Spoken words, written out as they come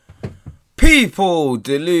People,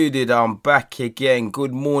 deluded, I'm back again.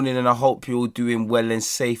 Good morning, and I hope you're all doing well and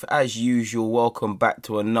safe. As usual, welcome back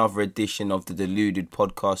to another edition of the Deluded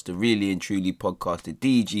Podcast, the Really and Truly Podcast, the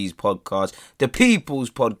DG's Podcast, the People's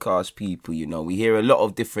Podcast. People, you know, we hear a lot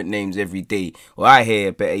of different names every day. Well, I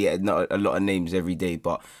hear, better yet, not a lot of names every day,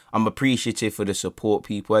 but I'm appreciative for the support,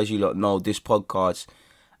 people. As you lot know, this podcast,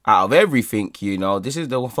 out of everything, you know, this is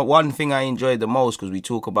the one thing I enjoy the most, because we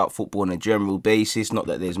talk about football on a general basis. Not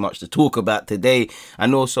that there's much to talk about today,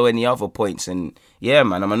 and also any other points. And yeah,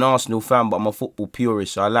 man, I'm an Arsenal fan, but I'm a football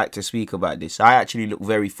purist, so I like to speak about this. I actually look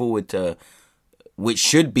very forward to, which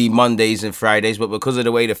should be Mondays and Fridays, but because of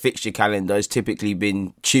the way the fixture calendar has typically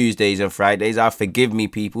been Tuesdays and Fridays, forgive me,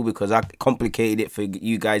 people, because I complicated it for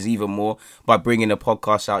you guys even more by bringing a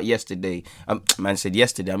podcast out yesterday. Man said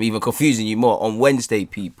yesterday, I'm even confusing you more. On Wednesday,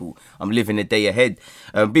 people, I'm living a day ahead.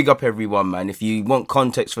 Big up everyone, man. If you want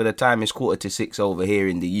context for the time, it's 5:45 over here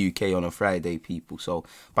in the UK on a Friday, people. So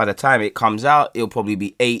by the time it comes out, it'll probably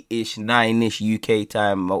be 8-ish, 9-ish UK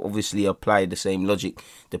time. I'll obviously apply the same logic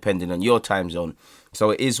depending on your time zone. So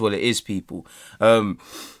it is what it is, people.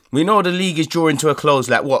 We know the league is drawing to a close,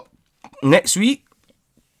 like what, next week?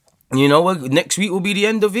 You know, next week will be the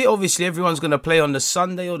end of it. Obviously, everyone's going to play on the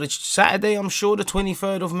Sunday or the Saturday, I'm sure, the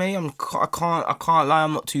 23rd of May. I can't lie,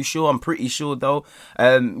 I'm not too sure. I'm pretty sure, though.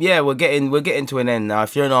 Yeah, we're getting to an end now.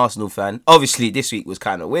 If you're an Arsenal fan, obviously this week was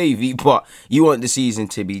kind of wavy, but you want the season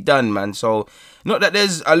to be done, man. So, not that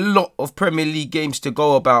there's a lot of Premier League games to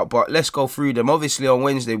go about, but let's go through them. Obviously, on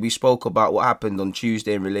Wednesday, we spoke about what happened on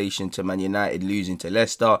Tuesday in relation to Man United losing to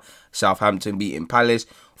Leicester, Southampton beating Palace,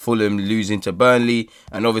 Fulham losing to Burnley,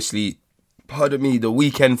 and obviously, pardon me, the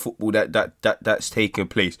weekend football that's taken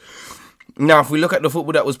place. Now, if we look at the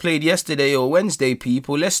football that was played yesterday or Wednesday,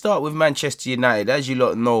 people, let's start with Manchester United. As you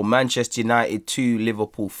lot know, Manchester United 2,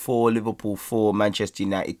 Liverpool 4, Manchester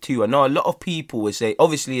United 2. I know a lot of people would say,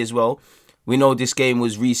 obviously as well, we know this game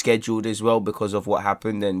was rescheduled as well because of what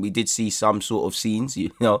happened, and we did see some sort of scenes, you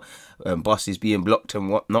know, buses being blocked and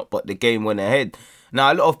whatnot, but the game went ahead.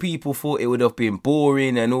 Now, a lot of people thought it would have been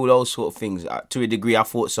boring and all those sort of things. To a degree, I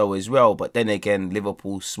thought so as well. But then again,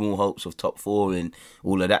 Liverpool's small hopes of top four and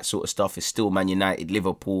all of that sort of stuff is still Man United,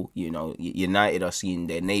 Liverpool. You know, United are seeing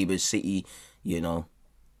their neighbours, City, you know.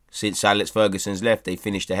 Since Alex Ferguson's left, they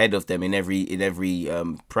finished ahead of them in every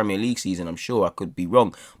Premier League season. I'm sure I could be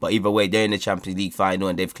wrong, but either way, they're in the Champions League final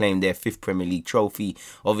and they've claimed their 5th Premier League trophy.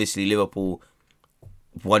 Obviously, Liverpool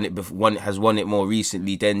has won it more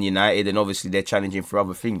recently than United, and obviously they're challenging for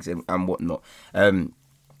other things and whatnot.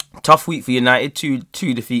 Tough week for United,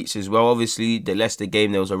 two defeats as well. Obviously, the Leicester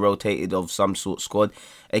game, there was a rotated of some sort squad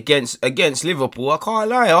against Liverpool. I can't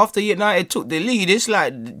lie, after United took the lead, it's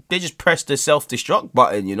like they just pressed the self-destruct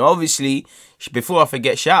button, you know. Obviously, before I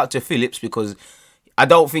forget, shout out to Phillips, because I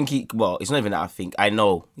don't think it's not even that I think, I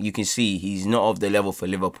know, you can see he's not of the level for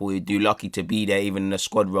Liverpool. He'd do lucky to be there even in a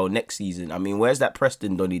squad role next season. I mean, where's that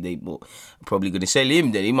Preston Donny they bought? Probably going to sell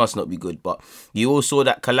him then, he must not be good. But you all saw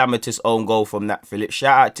that calamitous own goal from that Phillips.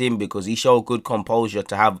 Shout out to him, because he showed good composure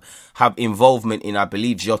to have involvement in, I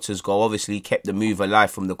believe, Jota's goal. Obviously, he kept the move alive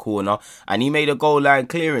from the corner, and he made a goal line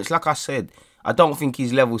clearance. Like I said, I don't think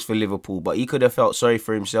he's levels for Liverpool, but he could have felt sorry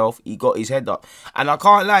for himself. He got his head up. And I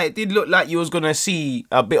can't lie, it did look like you was going to see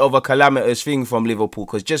a bit of a calamitous thing from Liverpool,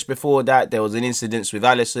 because just before that, there was an incident with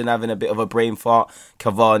Alisson having a bit of a brain fart.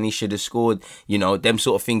 Cavani should have scored. You know, them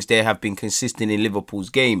sort of things there have been consistent in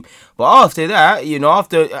Liverpool's game. But after that, you know,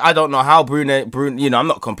 I don't know how Bruno, you know, I'm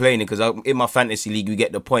not complaining, because in my fantasy league, we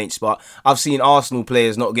get the points, but I've seen Arsenal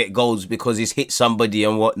players not get goals because he's hit somebody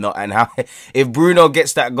and whatnot. And how, if Bruno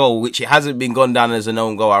gets that goal, which it hasn't been gone down as an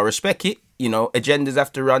own goal, I respect it. You know, agendas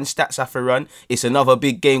have to run, stats have to run. It's another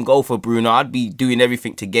big game goal for Bruno. I'd be doing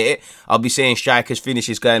everything to get it. I'll be saying strikers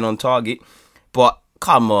finishes going on target. But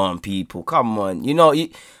come on, people, come on. You know,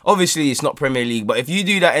 obviously it's not Premier League, but if you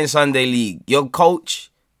do that in Sunday League, your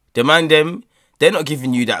coach, the man them, they're not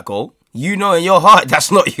giving you that goal. You know in your heart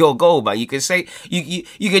that's not your goal, man. You can say you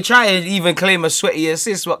can try and even claim a sweaty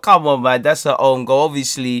assist, but come on, man, that's her own goal.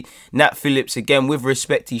 Obviously, Nat Phillips, again, with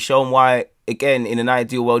respect, he's shown why, again, in an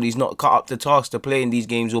ideal world, he's not cut up the task to play in these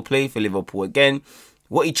games or play for Liverpool. Again,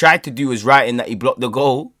 what he tried to do was right in that he block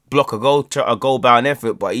a goal-bound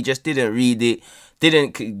effort, but he just didn't read it.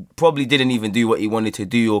 Probably didn't even do what he wanted to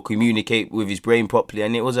do or communicate with his brain properly,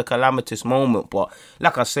 and it was a calamitous moment. But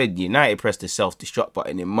like I said, United pressed the self-destruct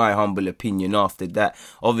button, in my humble opinion, after that.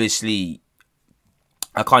 Obviously,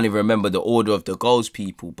 I can't even remember the order of the goals,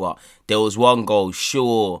 people, but there was one goal,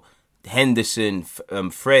 sure, Henderson,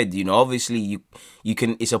 Fred, obviously you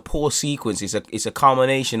can. It's a poor sequence. It's a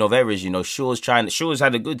culmination of errors. Shaw's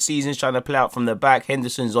had a good season, trying to play out from the back.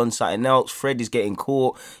 Henderson's on something else. Fred is getting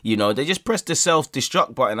caught. They just pressed the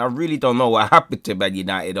self-destruct button. I really don't know what happened to Man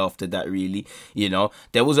United after that. Really,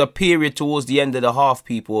 there was a period towards the end of the half.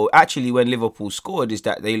 People actually, when Liverpool scored, is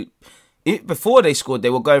that before they scored,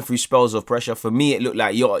 they were going through spells of pressure. For me, it looked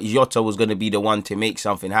like Jota was going to be the one to make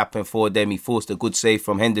something happen for them. He forced a good save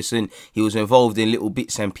from Henderson. He was involved in little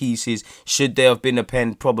bits and pieces. Should there have been a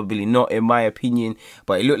pen? Probably not, in my opinion.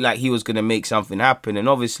 But it looked like he was going to make something happen. And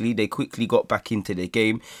obviously, they quickly got back into the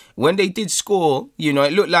game. When they did score,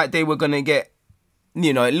 it looked like they were going to get...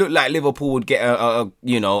 it looked like Liverpool would get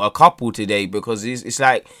a couple today, because it's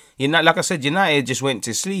like, like I said, United just went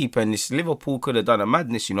to sleep, and this Liverpool could have done a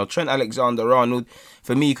madness. Trent Alexander-Arnold,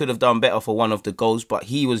 for me, could have done better for one of the goals, but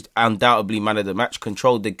he was undoubtedly man of the match,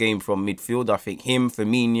 controlled the game from midfield. I think him,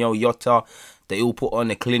 Firmino, Jota, they all put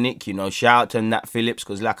on a clinic. Shout out to Nat Phillips,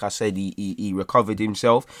 because like I said, he recovered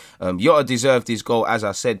himself. Jota deserved his goal, as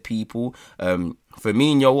I said, people.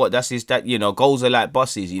 Firmino, goals are like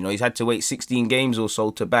buses. He's had to wait 16 games or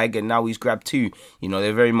so to bag, and now he's grabbed 2.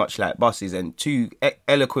 They're very much like buses, and 2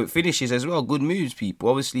 eloquent finishes as well. Good moves, people.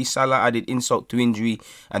 Obviously, Salah added insult to injury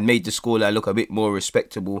and made the scoreline look a bit more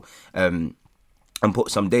respectable. And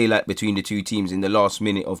put some daylight between the two teams in the last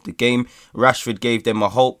minute of the game. Rashford gave them a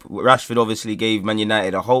hope. Rashford obviously gave Man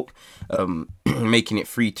United a hope, making it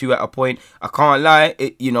 3-2 at a point. I can't lie,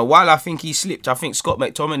 while I think he slipped, I think Scott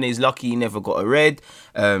McTominay's lucky he never got a red.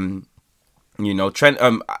 Trent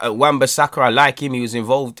Wan-Bissaka, I like him. He was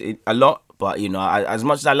involved in a lot, but as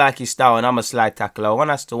much as I like his style, and I'm a slide tackler, one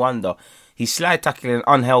has to wonder. He's slide tackling an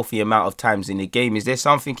unhealthy amount of times in the game. Is there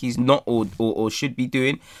something he's not or should be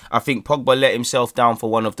doing? I think Pogba let himself down for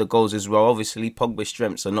one of the goals as well. Obviously, Pogba's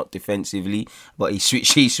strengths are not defensively, but he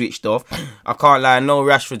switched off. I can't lie, I know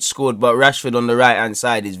Rashford scored, but Rashford on the right-hand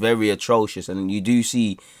side is very atrocious, and you do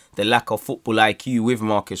see the lack of football IQ with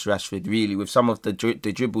Marcus Rashford, really, with some of the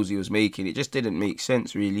dribbles he was making. It just didn't make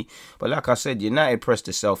sense, really. But like I said, United pressed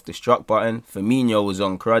the self-destruct button. Firmino was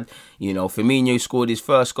on crud. Firmino scored his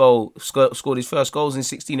first goals in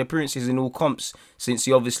 16 appearances in all comps since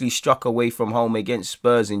he obviously struck away from home against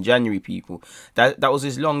Spurs in January, people. That was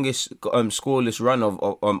his longest scoreless run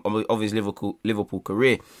of his Liverpool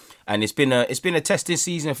career. And it's been a testing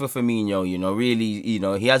season for Firmino, really,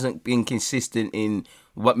 he hasn't been consistent in,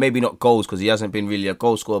 what maybe not goals, because he hasn't been really a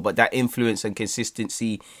goal scorer, but that influence and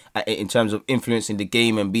consistency in terms of influencing the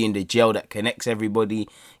game and being the gel that connects everybody,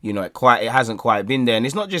 it hasn't quite been there. And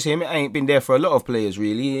it's not just him, it ain't been there for a lot of players,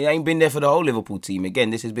 really. It ain't been there for the whole Liverpool team. Again,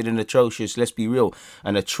 this has been an atrocious, let's be real,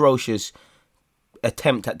 an atrocious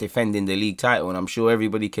attempt at defending the league title, and I'm sure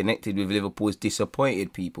everybody connected with Liverpool is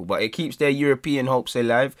disappointed, people, but it keeps their European hopes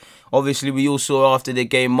alive. Obviously, we all saw after the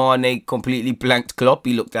game Mane completely blanked Klopp.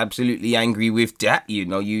 He looked absolutely angry with that.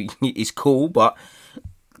 It's cool, but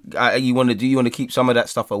you want to keep some of that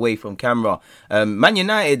stuff away from camera. Man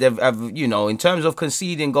United have in terms of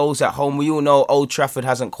conceding goals at home, we all know Old Trafford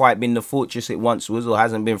hasn't quite been the fortress it once was, or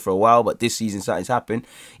hasn't been for a while, but this season something's happened.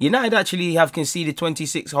 United actually have conceded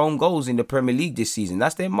 26 home goals in the Premier League this season.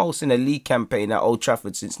 That's their most in a league campaign at Old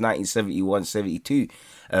Trafford since 1971-72.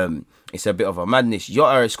 It's a bit of a madness.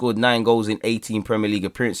 Jota has scored 9 goals in 18 Premier League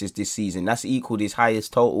appearances this season. That's equaled his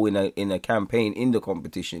highest total in a campaign in the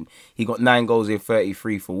competition. He got 9 goals in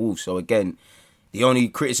 33 for Wolves. So again, the only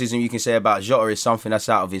criticism you can say about Jota is something that's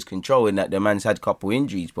out of his control, in that the man's had a couple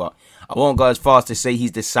injuries. But I won't go as far as to say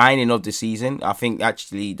he's the signing of the season. I think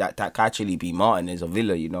actually that could actually be Martinez of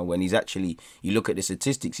Villa. When he's actually, you look at the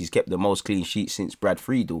statistics, he's kept the most clean sheets since Brad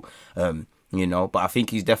Friedel. But I think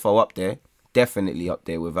he's definitely up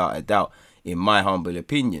there without a doubt, in my humble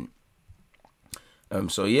opinion.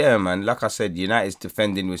 So yeah, man, like I said, United's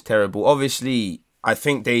defending was terrible. Obviously, I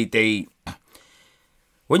think they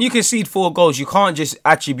when you concede 4 goals, you can't just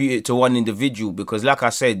attribute it to one individual, because like I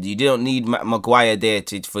said, you don't need Maguire there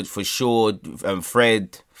for sure,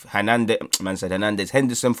 Fred, Hernandez,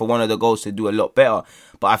 Henderson for one of the goals to do a lot better.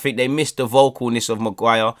 But I think they missed the vocalness of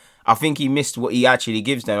Maguire. I think he missed what he actually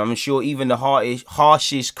gives them. I'm sure even the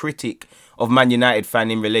harshest critic of Man United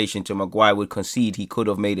fan in relation to Maguire would concede he could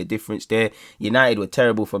have made a difference there. United were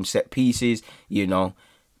terrible from set pieces,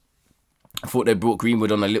 I thought they brought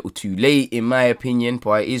Greenwood on a little too late, in my opinion,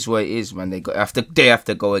 but it is what it is, man. They have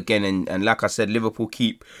to go again, and like I said, Liverpool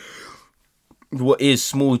keep what is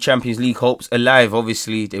small Champions League hopes alive.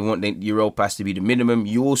 Obviously, they want the Europa has to be the minimum.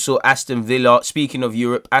 You also, Aston Villa, speaking of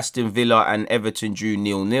Europe, Aston Villa and Everton drew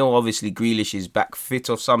 0-0. Obviously, Grealish is back fit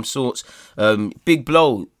of some sorts. Big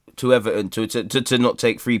blow to Everton to not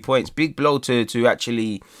take 3 points. Big blow to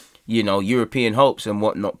actually European hopes and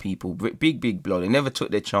whatnot, people. Big blow. They never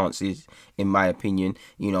took their chances, in my opinion.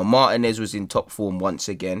 Martinez was in top form once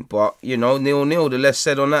again. But, 0-0, the less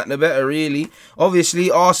said on that, the better, really. Obviously,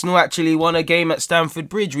 Arsenal actually won a game at Stamford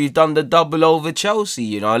Bridge. We've done the double over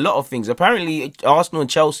Chelsea, a lot of things. Apparently, Arsenal and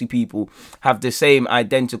Chelsea people have the same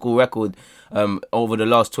identical record over the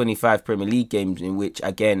last 25 Premier League games, in which,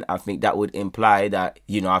 again, I think that would imply that,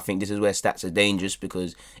 I think this is where stats are dangerous,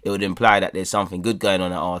 because it would imply that there's something good going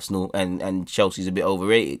on at Arsenal and Chelsea's a bit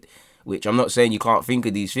overrated, which I'm not saying you can't think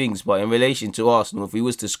of these things, but in relation to Arsenal, if we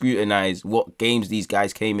was to scrutinise what games these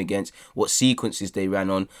guys came against, what sequences they ran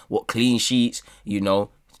on, what clean sheets, with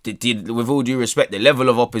all due respect, the level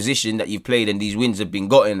of opposition that you've played and these wins have been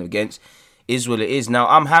gotten against, is what it is. Now,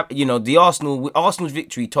 I'm happy, the Arsenal's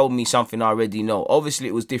victory told me something I already know. Obviously,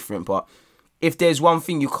 it was different, but if there's one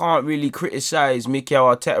thing you can't really criticise Mikel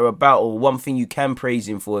Arteta about, or one thing you can praise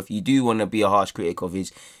him for, if you do want to be a harsh critic of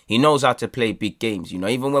his, he knows how to play big games.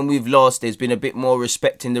 Even when we've lost, there's been a bit more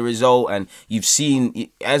respect in the result, and you've seen,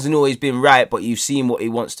 it hasn't always been right, but you've seen what he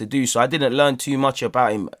wants to do. So I didn't learn too much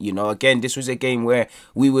about him. Again, this was a game where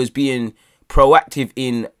we was being proactive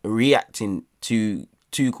in reacting to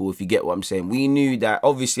Tuchel, if you get what I'm saying. We knew that,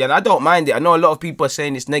 obviously, and I don't mind it. I know a lot of people are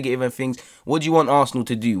saying it's negative and things. What do you want Arsenal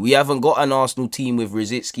to do? We haven't got an Arsenal team with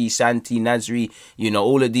Rosicky, Santi, Nasri,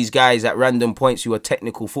 all of these guys at random points who are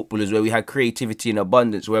technical footballers, where we had creativity in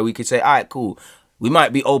abundance, where we could say, all right, cool, we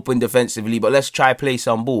might be open defensively, but let's try play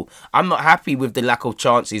some ball. I'm not happy with the lack of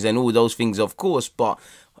chances and all those things, of course, but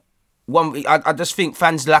I just think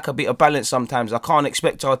fans lack a bit of balance sometimes. I can't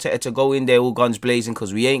expect Arteta to go in there all guns blazing,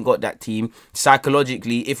 because we ain't got that team.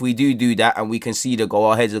 Psychologically, if we do that and we can see the goal,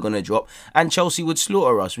 our heads are going to drop, and Chelsea would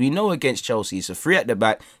slaughter us. We know against Chelsea, it's a three at the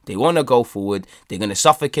back. They want to go forward. They're going to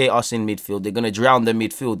suffocate us in midfield. They're going to drown the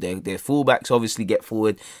midfield. Their fullbacks obviously get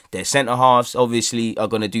forward. Their centre-halves obviously are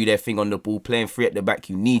going to do their thing on the ball. Playing three at the back,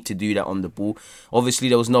 you need to do that on the ball. Obviously,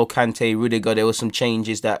 there was no Kante, Rudiger. There were some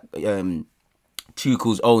changes that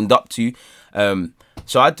Tuchel's owned up to.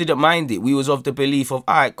 So I didn't mind it. We was of the belief of,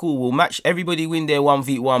 all right, cool, we'll match, everybody win their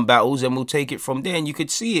 1v1 battles and we'll take it from there. And you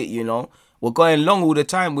could see it, We're going long all the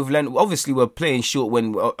time with Len. Obviously, we're playing short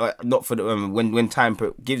when not for the when time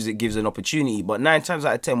gives an opportunity. But 9 times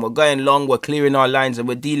out of 10, we're going long. We're clearing our lines and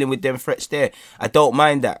we're dealing with them threats there. I don't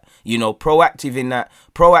mind that. Proactive in that.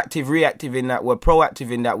 Proactive, reactive in that. We're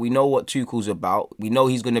proactive in that. We know what Tuchel's about. We know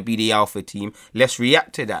he's going to be the alpha team. Let's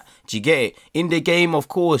react to that. Do you get it? In the game, of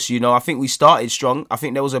course, I think we started strong. I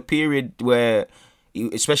think there was a period where,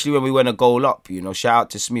 especially when we went a goal up, shout out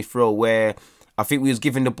to Smith Rowe, where I think we was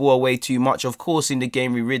giving the ball away too much. Of course, in the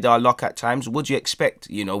game, we rid our luck at times. What do you expect?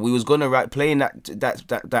 We was going to playing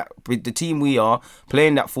that with the team we are,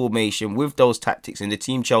 playing that formation with those tactics, and the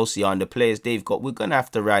team Chelsea are and the players they've got, we're going to have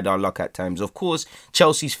to ride our luck at times. Of course,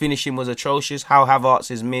 Chelsea's finishing was atrocious. How Havertz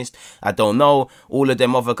has missed, I don't know. All of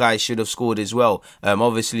them other guys should have scored as well.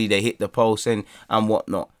 Obviously, they hit the post and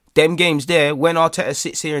whatnot. Them games there, when Arteta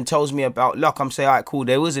sits here and tells me about luck, I'm saying, all right, cool,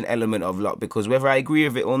 there was an element of luck, because whether I agree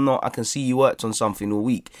with it or not, I can see you worked on something all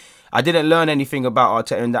week. I didn't learn anything about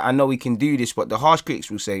Arteta, and that I know we can do this, but the harsh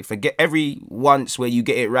critics will say, forget every once where you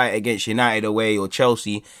get it right against United away or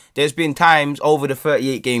Chelsea. There's been times over the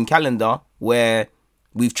 38 game calendar where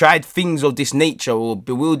we've tried things of this nature, or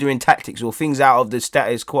bewildering tactics, or things outside of the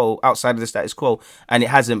status quo, and it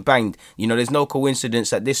hasn't banged. There's no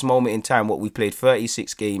coincidence at this moment in time. What we've played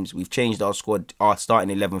 36 games, we've changed our squad, our starting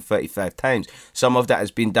 11 35 times. Some of that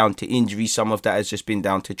has been down to injury, some of that has just been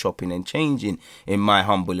down to chopping and changing, in my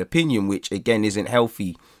humble opinion, which again isn't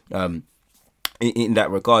healthy. In that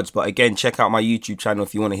regards, but again, check out my YouTube channel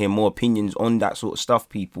if you want to hear more opinions on that sort of stuff,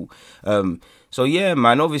 people. So yeah,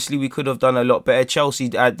 man, obviously we could have done a lot better. Chelsea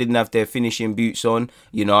didn't have their finishing boots on.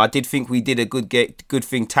 I did think we did a good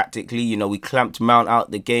thing tactically. We clamped Mount out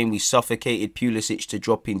the game. We suffocated Pulisic to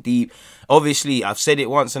drop in deep. Obviously, I've said it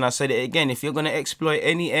once and I said it again. If you're going to exploit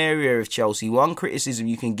any area of Chelsea, one criticism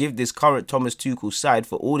you can give this current Thomas Tuchel side,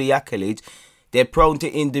 for all the accolades, they're prone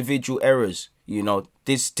to individual errors.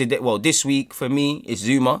 This week for me is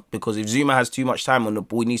Zuma, because if Zuma has too much time on the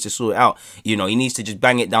ball, he needs to sort it out. He needs to just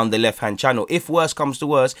bang it down the left-hand channel. If worse comes to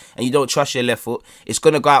worse and you don't trust your left foot, it's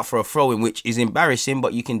going to go out for a throw-in, which is embarrassing,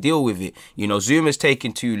 but you can deal with it. Zuma's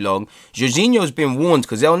taking too long. Jorginho's been warned,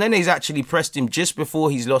 because El Nene's actually pressed him just before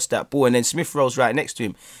he's lost that ball, and then Smith Rowe's right next to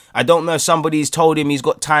him. I don't know if somebody's told him he's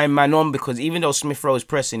got time man on, because even though Smith Rowe is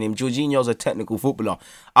pressing him, Jorginho's a technical footballer.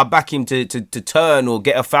 I back him to turn or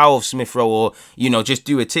get a foul of Smith Rowe, or, just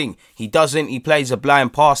do a thing. He doesn't. He plays a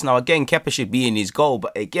blind pass. Now, again, Kepa should be in his goal,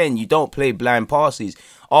 but again, you don't play blind passes.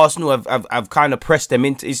 Arsenal have kind of pressed them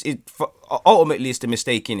into ultimately it's the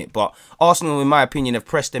mistake in it. But Arsenal, in my opinion, have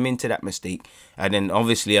pressed them into that mistake. And then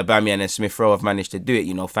obviously Aubameyang and Smith Rowe have managed to do it.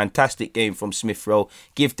 You know, fantastic game from Smith Rowe.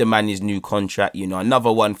 Give the man his new contract. You know,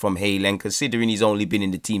 another one from Haaland, considering he's only been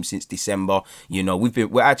in the team since December. You know,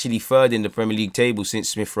 we're actually third in the Premier League table since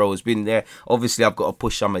Smith Rowe has been there. Obviously, I've got to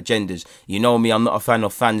push some agendas. You know me, I'm not a fan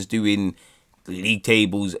of fans doing the league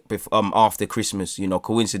tables after Christmas. You know,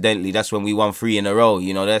 coincidentally, that's when we won 3 in a row.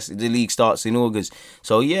 You know, that's the league starts in August.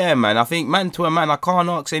 So yeah, man, I think man to a man, I can't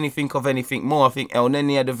ask anything of anything more. I think El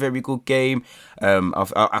Neni had a very good game.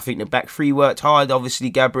 I think the back three worked hard.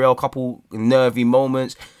 Obviously, Gabriel, a couple nervy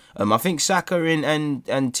moments. I think Saka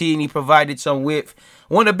and Tierney provided some width.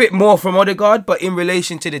 I want a bit more from Odegaard, but in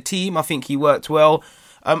relation to the team, I think he worked well.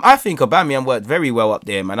 I think Aubameyang worked very well up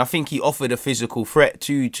there, man. I think he offered a physical threat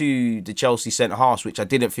to the Chelsea centre-halves, which I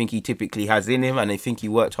didn't think he typically has in him, and I think he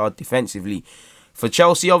worked hard defensively. For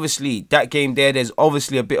Chelsea, obviously, that game there's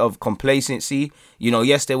obviously a bit of complacency. You know,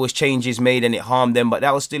 yes, there was changes made and it harmed them, but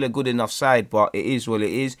that was still a good enough side, but it is what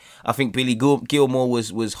it is. I think Billy Gilmore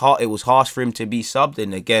was hard. It was harsh for him to be subbed,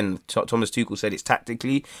 and again, Thomas Tuchel said it's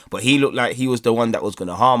tactically, but he looked like he was the one that was going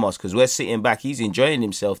to harm us, because we're sitting back, he's enjoying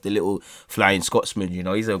himself, the little flying Scotsman, you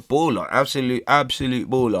know, he's a baller, absolute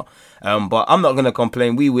baller. But I'm not going to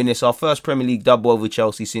complain. We win. It's our first Premier League double over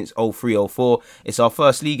Chelsea since 03-04. It's our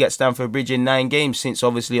first league at Stamford Bridge in 9 games since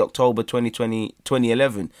obviously October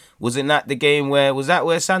 2011. Wasn't that the game where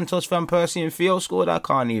Santos, Van Persie and Theo scored? I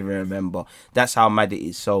can't even remember. That's how mad it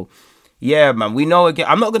is. So yeah, man, we know again.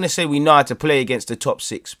 I'm not going to say we know how to play against the top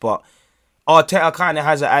 6, but Arteta kind of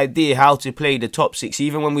has an idea how to play the top 6.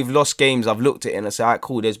 Even when we've lost games, I've looked at it and I said, alright,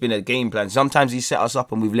 cool, there's been a game plan. Sometimes he set us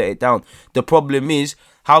up and we've let it down. The problem is,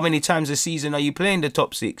 how many times a season are you playing the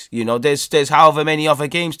top 6? You know, there's however many other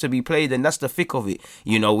games to be played, and that's the thick of it.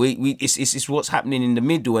 You know, it's what's happening in the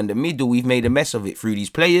middle, and the middle we've made a mess of it through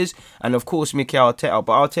these players, and of course Mikel Arteta.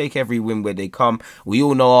 But I'll take every win where they come. We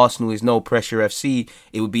all know Arsenal is no pressure FC.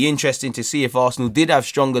 It would be interesting to see if Arsenal did have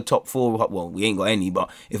stronger top 4. Well, we ain't got any, but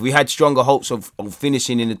if we had stronger hopes of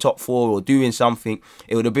finishing in the top 4 or doing something,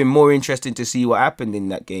 it would have been more interesting to see what happened in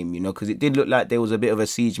that game. You know, because it did look like there was a bit of a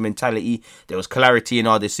siege mentality. There was clarity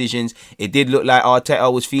in our decisions. It did look like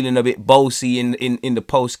Arteta was feeling a bit bossy in the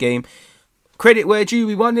post game. Credit where due,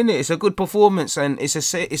 we won, innit? It's a good performance, and it's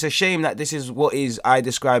a shame that this is what I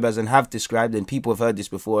describe as, and have described, and people have heard this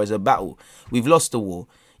before, as a battle. We've lost the war.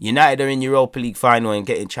 United are in Europa League final and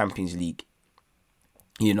getting Champions League.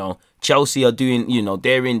 You know, Chelsea are doing, you know,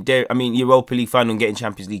 they're Europa League final and getting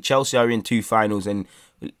Champions League. Chelsea are in 2 finals, and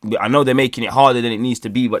I know they're making it harder than it needs to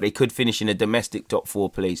be, but they could finish in a domestic top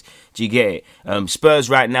 4 place. Do you get it?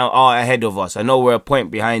 Spurs right now are ahead of us. I know we're a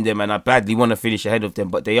point behind them, and I badly want to finish ahead of them,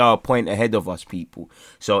 but they are a point ahead of us, people.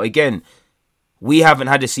 So again, we haven't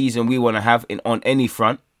had a season we want to have on any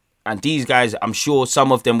front. And these guys, I'm sure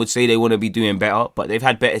some of them would say they want to be doing better, but they've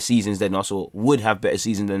had better seasons than us, or would have better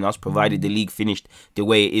seasons than us, provided the league finished the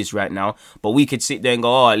way it is right now. But we could sit there and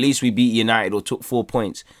go, oh, at least we beat United or took 4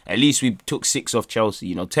 points. At least we took 6 off Chelsea.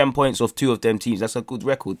 You know, 10 points off 2 of them teams. That's a good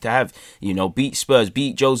record to have. You know, beat Spurs,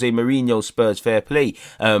 beat Jose Mourinho Spurs, fair play.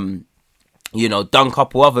 You know, done a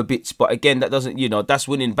couple other bits, but again, that doesn't, you know, that's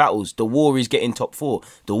winning battles. The war is getting top 4.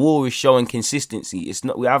 The war is showing consistency. It's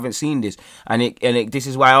not, we haven't seen this, and this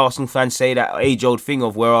is why Arsenal fans say that age-old thing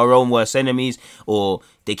of we're our own worst enemies, or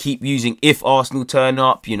they keep using if Arsenal turn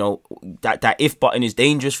up. You know, that if button is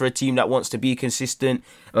dangerous for a team that wants to be consistent.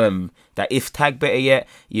 That if tag, better yet,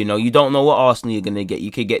 you know, you don't know what Arsenal you're gonna get.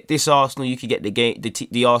 You could get this Arsenal, you could get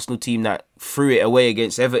the Arsenal team that threw it away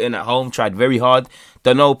against Everton at home, tried very hard.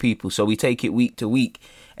 Don't know, people. So we take it week to week.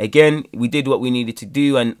 Again, we did what we needed to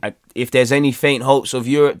do, and if there's any faint hopes of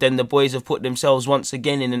Europe, then the boys have put themselves once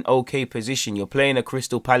again in an okay position. You're playing a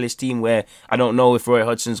Crystal Palace team where I don't know if Roy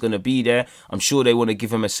Hodgson's going to be there. I'm sure they want to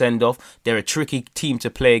give him a send-off. They're a tricky team to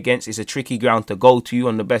play against. It's a tricky ground to go to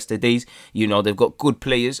on the best of days. You know, they've got good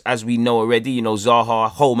players, as we know already. You know, Zaha,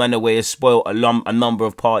 home and away, has spoiled a number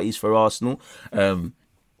of parties for Arsenal.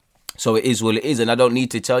 So it is what it is, and I don't need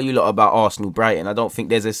to tell you a lot about Arsenal Brighton. I don't think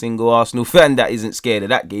there's a single Arsenal fan that isn't scared of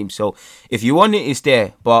that game. So if you want it, it's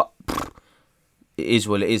there, but it is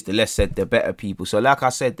what it is. The less said, the better, people. So like I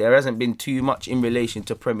said, there hasn't been too much in relation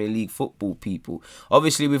to Premier League football, people.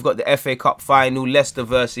 Obviously, we've got the FA Cup final, Leicester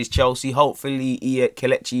versus Chelsea. Hopefully,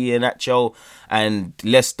 Kelechi Iheanacho and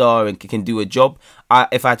Leicester can do a job.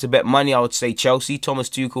 If I had to bet money, I would say Chelsea. Thomas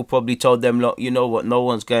Tuchel probably told them, look, you know what, no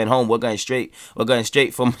one's going home. We're going straight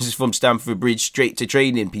from Stamford Bridge straight to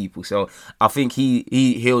training, people. So I think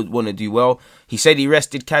he'll want to do well. He said he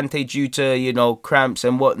rested Kante due to, you know, cramps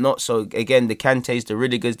and whatnot. So again, the Kantes, the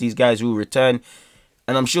Rudigers, these guys will return.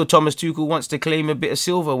 And I'm sure Thomas Tuchel wants to claim a bit of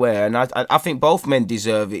silverware. And I think both men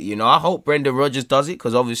deserve it, you know. I hope Brendan Rodgers does it,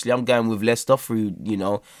 because obviously I'm going with Leicester through, you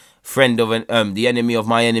know, friend of the enemy of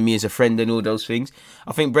my enemy is a friend and all those things.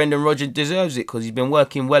 I think Brendan Rodgers deserves it because he's been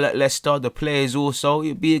working well at Leicester. The players also,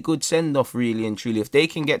 it'd be a good send-off, really and truly. If they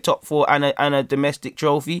can get top four and a domestic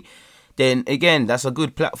trophy, then again, that's a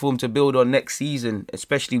good platform to build on next season,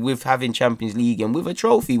 especially with having Champions League and with a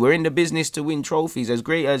trophy. We're in the business to win trophies. As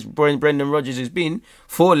great as Brendan Rodgers has been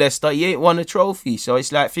for Leicester, he ain't won a trophy. So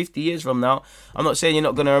it's like 50 years from now. I'm not saying you're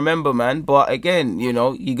not going to remember, man, but again, you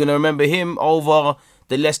know, you're going to remember him over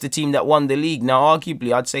the Leicester team that won the league. Now,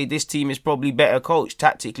 arguably, I'd say this team is probably better coached,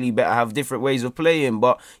 tactically better, have different ways of playing,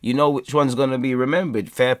 but you know which one's going to be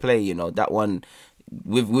remembered. Fair play, you know, that one,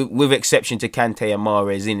 with exception to Kante and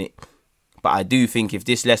Mahrez in it. But I do think if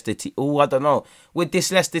this Leicester team... I don't know. Would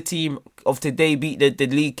this Leicester team of today beat the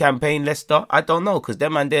league campaign Leicester? I don't know, because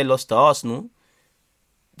them and they lost to Arsenal.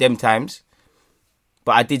 Them times.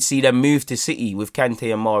 But I did see them move to City with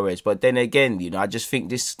Kante and Mahrez. But then again, you know, I just think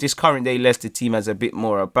this current day Leicester team has a bit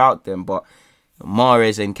more about them. But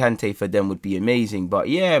Mahrez and Kante for them would be amazing. But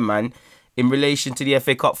yeah, man, in relation to the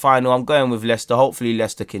FA Cup final, I'm going with Leicester. Hopefully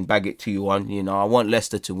Leicester can bag it 2-1. You know, I want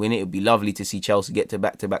Leicester to win it. It would be lovely to see Chelsea get to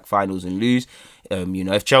back-to-back finals and lose. You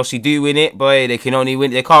know, if Chelsea do win it, boy, they can only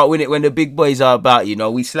win. They can't win it when the big boys are about. You know,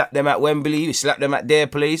 we slapped them at Wembley. We slapped them at their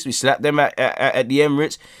place. We slapped them at the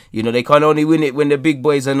Emirates. You know, they can only win it when the big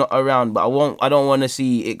boys are not around. But I don't want to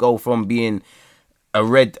see it go from being a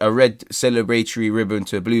red celebratory ribbon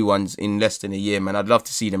to blue ones in less than a year, man. I'd love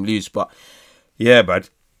to see them lose, but yeah, bud.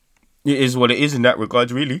 It is what it is in that regard,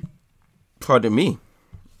 really. Pardon me.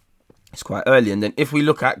 It's quite early. And then if we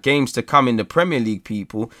look at games to come in the Premier League,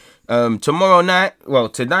 people, tonight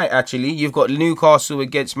actually, you've got Newcastle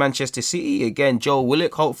against Manchester City. Again, Joe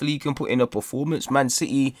Willock, hopefully he can put in a performance. Man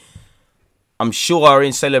City, I'm sure, are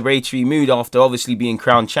in celebratory mood after obviously being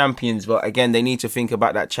crowned champions. But again, they need to think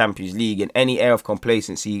about that Champions League, and any air of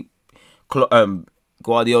complacency,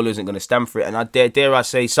 Guardiola isn't going to stand for it. And I dare I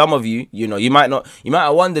say, some of you, you know, you might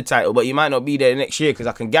have won the title, but you might not be there next year, because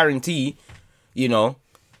I can guarantee, you know,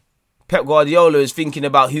 Pep Guardiola is thinking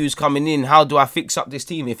about who's coming in. How do I fix up this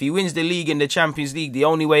team? If he wins the league and the Champions League, the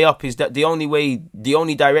only way up is that the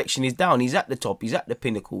only direction is down. He's at the top. He's at the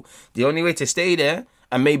pinnacle. The only way to stay there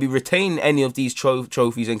and maybe retain any of these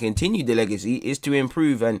trophies and continue the legacy is to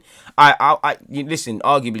improve. And I listen,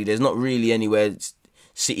 arguably, there's not really anywhere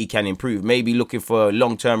City can improve. Maybe looking for a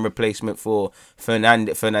long-term replacement for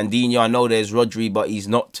Fernandinho. I know there's Rodri, but he's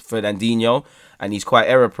not Fernandinho, and he's quite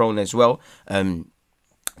error-prone as well.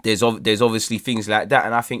 There's obviously things like that,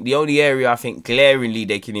 and I think the only area I think glaringly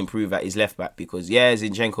they can improve at is left-back, because yeah,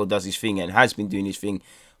 Zinchenko does his thing and has been doing his thing,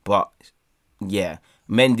 but yeah,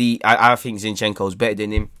 Mendy, I think Zinchenko's better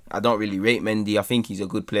than him. I don't really rate Mendy. I think he's a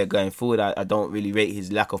good player going forward. I don't really rate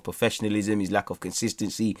his lack of professionalism, his lack of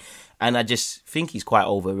consistency. And I just think he's quite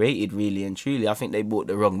overrated, really and truly. I think they bought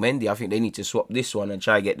the wrong Mendy. I think they need to swap this one and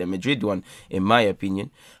try to get the Madrid one, in my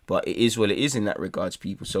opinion. But it is what it is in that regards,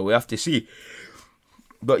 people. So we have to see.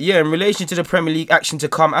 But yeah, in relation to the Premier League action to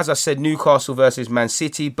come, as I said, Newcastle versus Man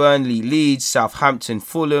City, Burnley, Leeds, Southampton,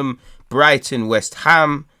 Fulham, Brighton, West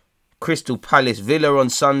Ham, Crystal Palace, Villa on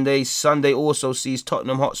Sunday. Sunday also sees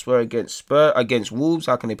Tottenham Hotspur against Wolves.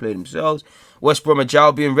 How can they play themselves? West Bromwich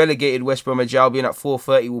Albion, relegated West Bromwich Albion at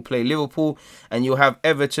 4:30 will play Liverpool. And you'll have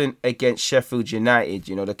Everton against Sheffield United.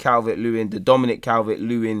 You know, the Dominic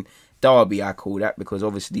Calvert-Lewin derby, I call that, because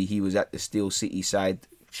obviously he was at the Steel City side,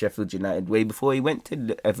 Sheffield United, way before he went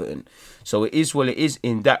to Everton. So it is what it is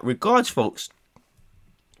in that regards, folks.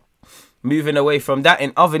 Moving away from that,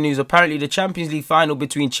 in other news, apparently the Champions League final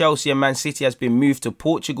between Chelsea and Man City has been moved to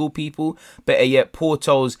Portugal, people. Better yet,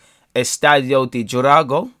 Porto's Estadio de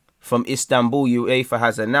Dragão from Istanbul. UEFA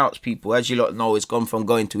has announced, people, as you lot know, it's gone from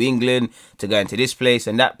going to England to going to this place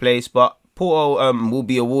and that place, but Porto will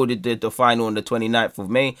be awarded the final on the 29th of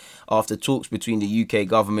May after talks between the UK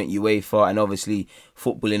government, UEFA, and obviously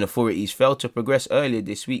footballing authorities failed to progress earlier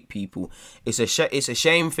this week, people. It's a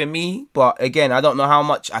shame for me, but again, I don't know how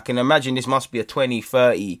much. I can imagine this must be a 20,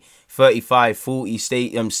 30, 35, 40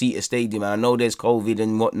 seater stadium, and I know there's COVID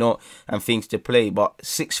and whatnot and things to play, but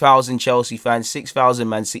 6,000 Chelsea fans, 6,000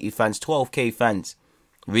 Man City fans, 12k fans.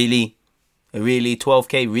 Really?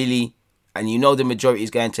 12k? Really? And you know the majority is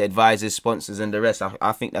going to advisors, sponsors and the rest.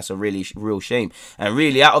 I think that's a really real shame. And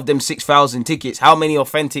really, out of them 6,000 tickets, how many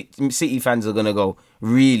authentic City fans are going to go?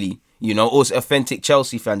 Really? You know, also authentic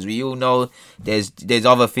Chelsea fans. We all know there's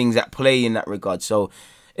other things at play in that regard. So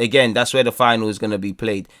again, that's where the final is going to be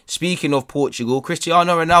played. Speaking of Portugal,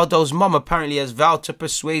 Cristiano Ronaldo's mum apparently has vowed to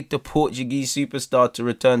persuade the Portuguese superstar to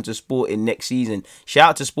return to Sporting next season. Shout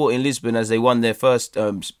out to Sporting Lisbon as they won their first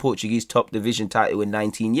Portuguese top division title in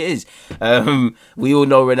 19 years. We all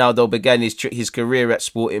know Ronaldo began his career at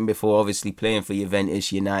Sporting before obviously playing for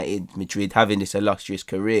Juventus, United, Madrid, having this illustrious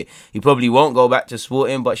career. He probably won't go back to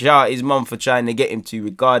Sporting, but shout out his mum for trying to get him to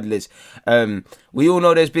regardless. We all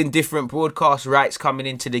know there's been different broadcast rights coming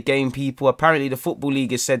into the game, people. Apparently, the Football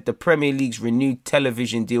League has said the Premier League's renewed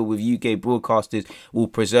television deal with UK broadcasters will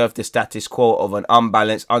preserve the status quo of an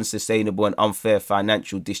unbalanced, unsustainable and unfair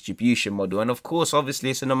financial distribution model. And of course, obviously,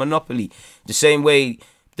 it's a monopoly. The same way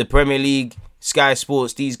the Premier League, Sky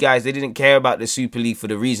Sports, these guys, they didn't care about the Super League for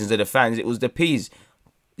the reasons of the fans. It was the P's.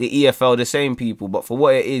 The EFL, the same people, but for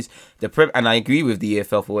what it is, and I agree with the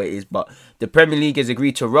EFL for what it is, but the Premier League has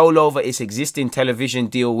agreed to roll over its existing television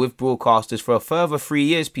deal with broadcasters for a further 3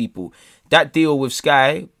 years, people. That deal with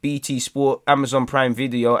Sky, BT Sport, Amazon Prime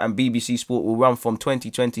Video and BBC Sport will run from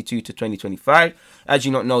 2022 to 2025. As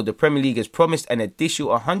you not know, the Premier League has promised an additional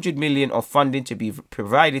 100 million of funding to be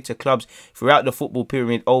provided to clubs throughout the football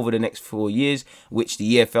pyramid over the next 4 years, which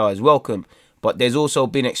the EFL has welcomed. But there's also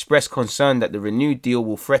been expressed concern that the renewed deal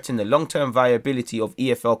will threaten the long-term viability of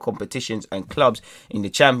EFL competitions and clubs in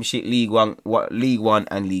the Championship, League One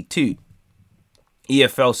and League Two.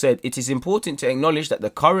 EFL said it is important to acknowledge that the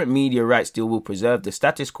current media rights deal will preserve the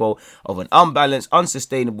status quo of an unbalanced,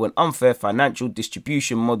 unsustainable and unfair financial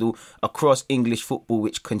distribution model across English football,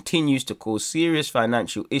 which continues to cause serious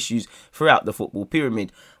financial issues throughout the football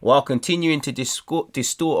pyramid, while continuing to distort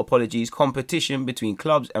competition between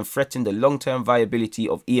clubs and threaten the long-term viability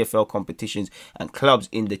of EFL competitions and clubs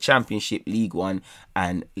in the Championship, League One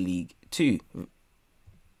and League Two.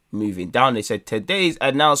 Moving down, they said today's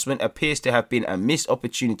announcement appears to have been a missed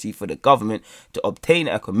opportunity for the government to obtain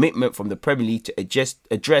a commitment from the Premier League to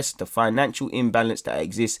address the financial imbalance that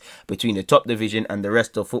exists between the top division and the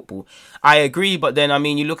rest of football. I agree, but then, I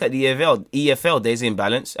mean, you look at the EFL, there's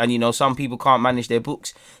imbalance, and, you know, some people can't manage their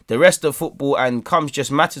books. The rest of football, and comes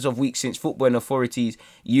just matters of weeks since football and authorities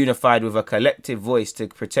unified with a collective voice to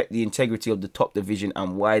protect the integrity of the top division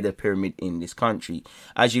and wider pyramid in this country.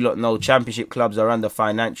 As you lot know, Championship clubs are under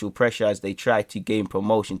financial pressure as they try to gain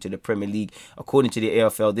promotion to the Premier League. According to the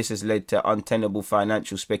AFL, this has led to untenable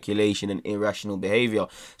financial speculation and irrational behaviour.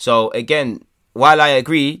 So again, while I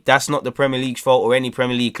agree, that's not the Premier League's fault or any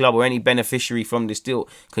Premier League club or any beneficiary from this deal.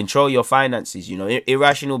 Control your finances, you know.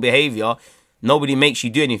 Irrational behaviour, nobody makes you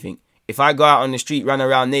do anything. If I go out on the street, run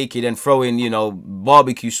around naked and throw in, you know,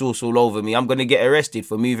 barbecue sauce all over me, I'm going to get arrested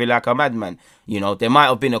for moving like a madman. You know, there might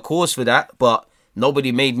have been a cause for that, but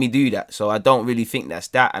nobody made me do that. So I don't really think that's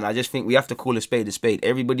that. And I just think we have to call a spade a spade.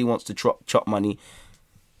 Everybody wants to chop money,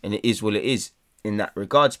 and it is what it is in that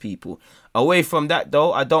regards, people. Away from that,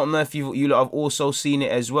 though, I don't know if you lot have also seen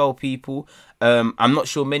it as well, people. I'm not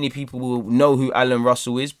sure many people will know who Alan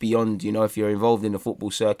Russell is beyond, you know, if you're involved in the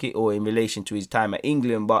football circuit or in relation to his time at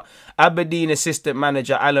England. But Aberdeen assistant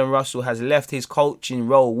manager Alan Russell has left his coaching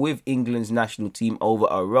role with England's national team over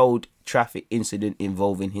a road traffic incident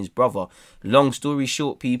involving his brother. Long story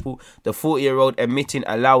short, people, the 40-year-old admitting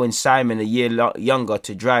allowing Simon, a year younger,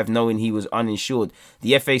 to drive knowing he was uninsured.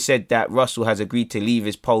 The FA said that Russell has agreed to leave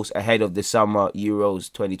his post ahead of the summer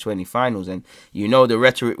Euros 2020 finals, and you know the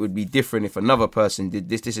rhetoric would be different if another person did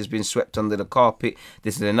this. This has been swept under the carpet.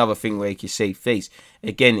 This is another thing where you can save face.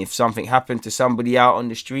 Again, if something happened to somebody out on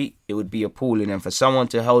the street, it would be appalling, and for someone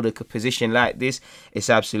to hold a position like this, it's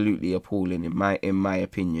absolutely appalling in my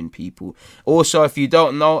opinion, people. Also, if you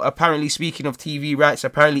don't know, apparently, speaking of TV rights,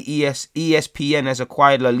 apparently ESPN has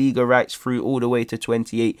acquired La Liga rights through all the way to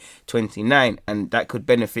 28-29, and that could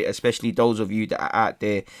benefit especially those of you that are out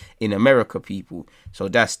there in America, people. So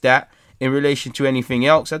that's that. In relation to anything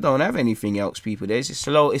else, I don't have anything else, people. It's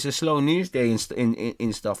a slow news day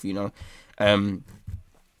in stuff, you know.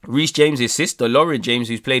 Reece James' sister, Lauren James,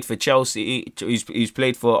 who's played for Chelsea, who's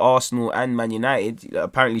played for Arsenal and Man United,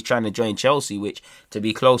 apparently trying to join Chelsea, which to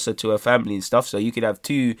be closer to her family and stuff. So you could have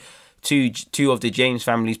two of the James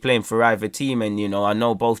families playing for either team, and you know, I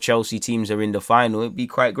know both Chelsea teams are in the final. It'd be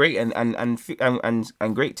quite great and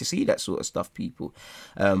great to see that sort of stuff, people.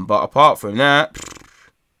 But apart from that,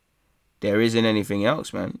 there isn't anything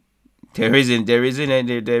else, man. There isn't anything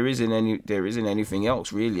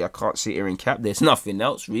else, really. I can't sit here and cap. There's nothing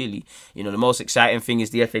else, really. You know, the most exciting thing is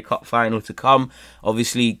the FA Cup final to come.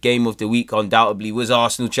 Obviously, game of the week undoubtedly was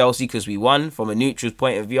Arsenal-Chelsea because we won. From a neutral's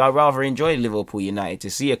point of view, I rather enjoy Liverpool United.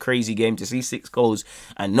 To see a crazy game, to see 6 goals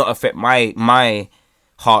and not affect my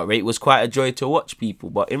heart rate was quite a joy to watch, people.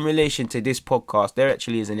 But in relation to this podcast, there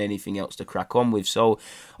actually isn't anything else to crack on with. So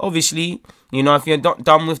obviously, you know, if you're not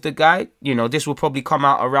done with the guide, you know, this will probably come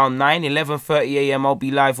out around 11:30 a.m. I'll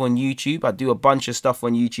be live on YouTube. I do a bunch of stuff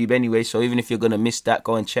on YouTube anyway, so even if you're going to miss that,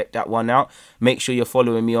 go and check that one out. Make sure you're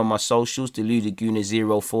following me on my socials,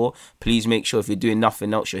 DeludeGuna04. Please make sure if you're doing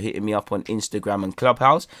nothing else, you're hitting me up on Instagram and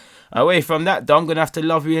Clubhouse. Away from that, though, I'm going to have to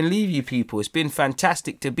love you and leave you, people. It's been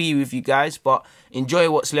fantastic to be with you guys, but enjoy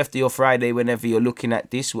what's left of your Friday whenever you're looking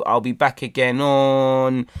at this. I'll be back again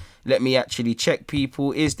on... Let me actually check,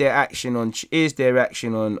 people. Is there action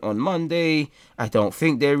on Monday? I don't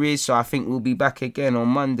think there is, so I think we'll be back again on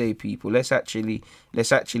Monday, people. Let's actually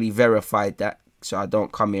verify that, so I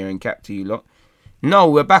don't come here and cap to you lot. No,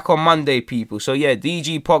 we're back on Monday, people. So yeah,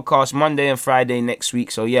 DG podcast Monday and Friday next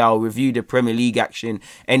week. So yeah, I'll review the Premier League action.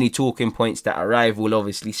 Any talking points that arrive, we'll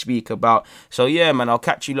obviously speak about. So yeah, man, I'll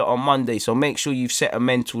catch you lot on Monday. So make sure you've set a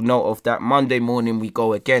mental note of that. Monday morning we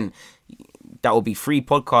go again. That will be free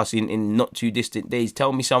podcasting in not too distant days.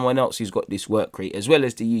 Tell me someone else who's got this work rate as well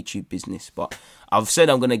as the YouTube business. But I've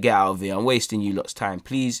said I'm going to get out of here. I'm wasting you lot's time.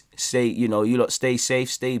 Please say, you lot stay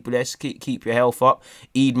safe, stay blessed, keep your health up.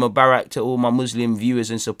 Eid Mubarak to all my Muslim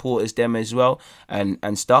viewers and supporters, them as well,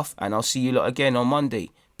 and stuff. And I'll see you lot again on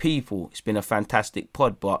Monday. People, it's been a fantastic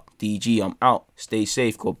pod, but DG, I'm out. Stay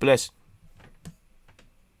safe. God bless.